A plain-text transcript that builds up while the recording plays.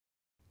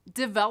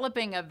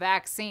Developing a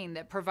vaccine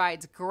that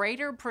provides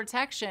greater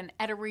protection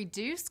at a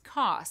reduced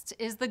cost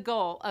is the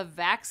goal of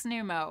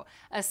VaxNewMo,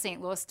 a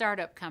St. Louis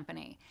startup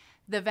company.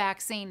 The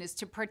vaccine is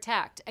to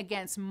protect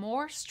against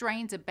more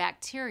strains of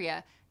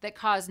bacteria that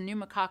cause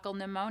pneumococcal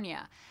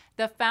pneumonia.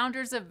 The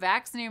founders of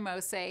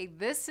VaxNewMo say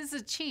this is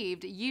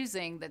achieved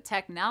using the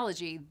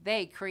technology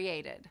they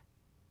created.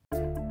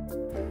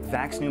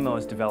 VaxNewMo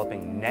is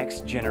developing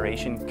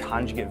next-generation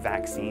conjugate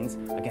vaccines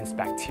against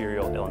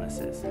bacterial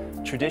illnesses.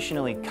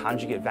 Traditionally,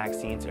 conjugate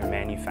vaccines are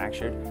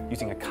manufactured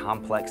using a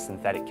complex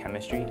synthetic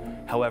chemistry.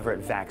 However,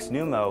 at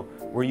VaxNewMo,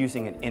 we're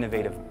using an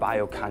innovative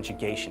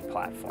bioconjugation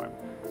platform.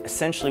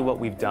 Essentially what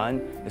we've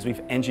done is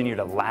we've engineered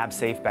a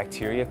lab-safe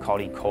bacteria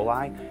called E.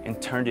 coli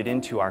and turned it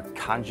into our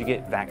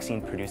conjugate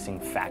vaccine-producing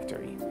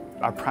factory.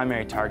 Our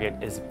primary target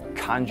is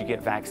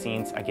conjugate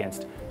vaccines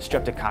against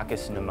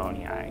Streptococcus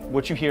pneumoniae.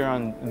 What you hear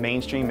on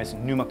mainstream is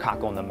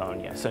pneumococcal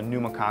pneumonia. So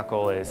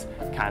pneumococcal is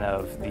kind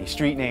of the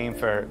street name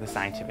for the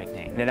scientific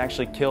name. And it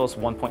actually kills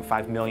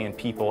 1.5 million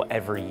people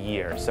every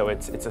year. So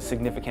it's a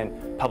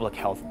significant public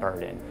health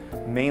burden.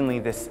 Mainly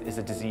this is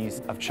a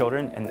disease of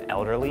children and the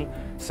elderly.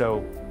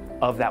 So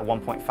of that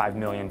 1.5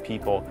 million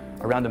people,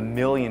 around 1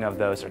 million of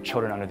those are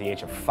children under the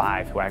age of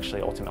 5 who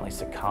actually ultimately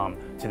succumb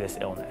to this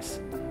illness.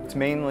 It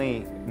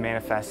mainly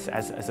manifests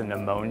as a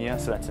pneumonia,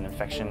 so that's an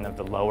infection of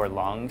the lower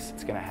lungs.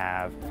 It's going to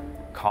have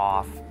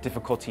cough,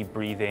 difficulty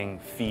breathing,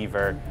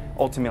 fever.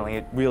 Ultimately,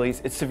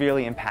 it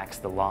severely impacts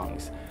the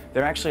lungs.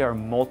 There actually are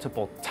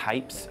multiple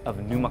types of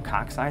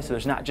pneumococci, so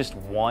there's not just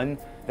one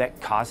that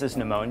causes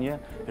pneumonia.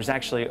 There's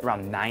actually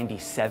around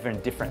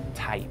 97 different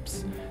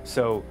types.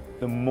 So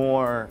the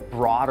more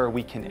broader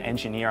we can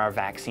engineer our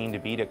vaccine to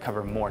be to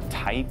cover more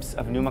types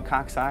of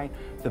pneumococci,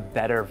 the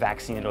better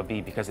vaccine it'll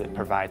be because it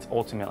provides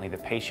ultimately the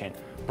patient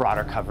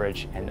broader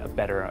coverage and a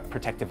better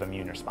protective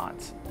immune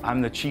response.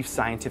 I'm the Chief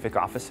Scientific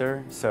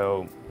Officer,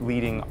 so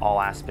leading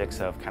all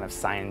aspects of kind of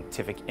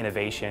scientific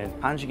innovation.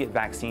 Conjugate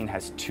vaccine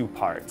has two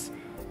parts,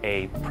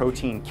 a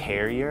protein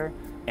carrier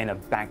and a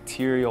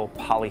bacterial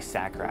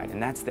polysaccharide,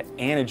 and that's the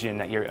antigen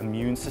that your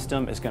immune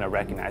system is going to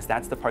recognize.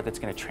 That's the part that's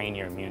going to train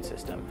your immune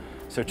system.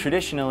 So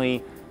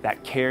traditionally,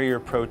 that carrier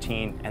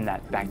protein and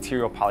that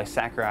bacterial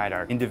polysaccharide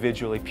are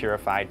individually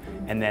purified,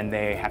 and then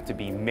they have to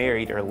be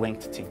married or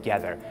linked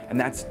together, and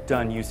that's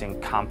done using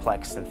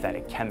complex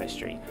synthetic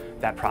chemistry.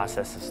 That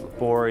process is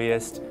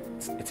laborious,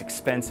 it's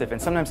expensive,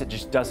 and sometimes it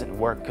just doesn't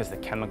work because the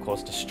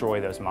chemicals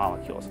destroy those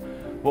molecules.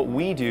 What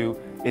we do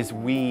is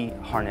we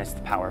harness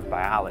the power of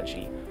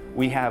biology.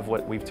 We have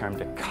what we've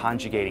termed a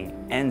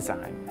conjugating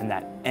enzyme, and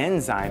that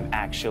enzyme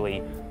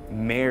actually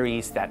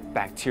marries that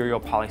bacterial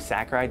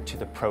polysaccharide to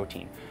the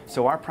protein.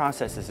 So our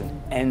process is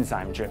an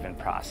enzyme-driven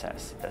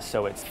process.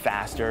 So it's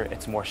faster,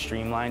 it's more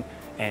streamlined,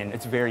 and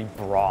it's very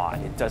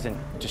broad. It doesn't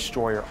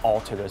destroy or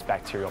alter those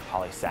bacterial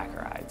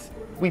polysaccharides.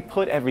 We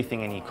put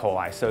everything in E.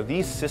 coli, so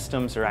these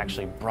systems are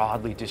actually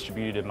broadly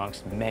distributed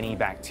amongst many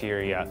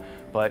bacteria,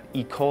 but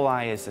E.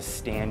 coli is a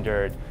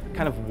standard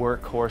kind of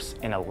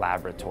workhorse in a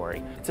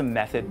laboratory. It's a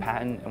method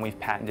patent, and we've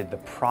patented the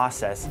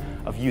process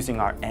of using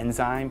our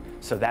enzyme,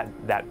 so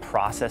that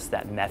process,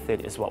 that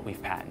method is what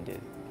we've patented.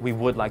 We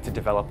would like to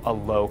develop a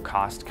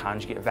low-cost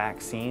conjugate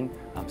vaccine,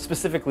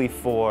 specifically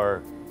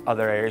for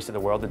other areas of the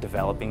world, the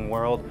developing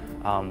world,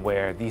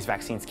 where these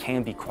vaccines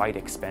can be quite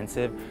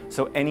expensive.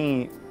 So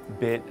any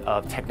bit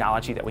of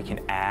technology that we can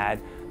add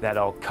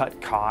that'll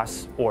cut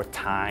costs or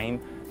time,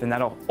 then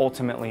that'll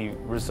ultimately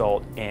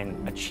result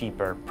in a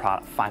cheaper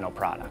final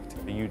product.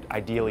 You'd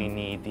ideally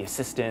need the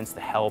assistance,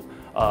 the help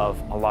of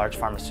a large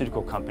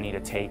pharmaceutical company to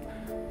take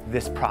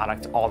this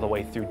product all the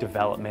way through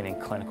development and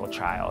clinical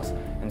trials.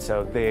 And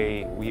so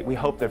we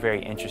hope they're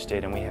very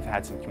interested, and we have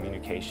had some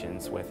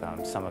communications with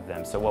some of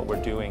them. So what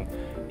we're doing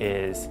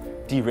is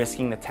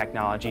de-risking the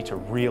technology to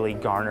really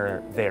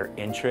garner their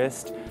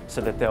interest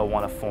so that they'll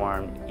want to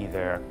form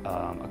either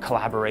a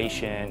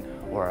collaboration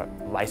or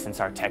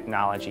license our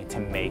technology to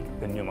make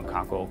the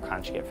pneumococcal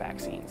conjugate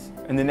vaccines.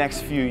 In the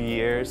next few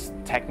years,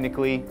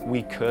 technically,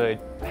 we could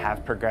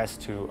have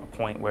progressed to a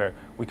point where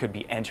we could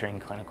be entering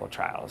clinical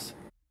trials.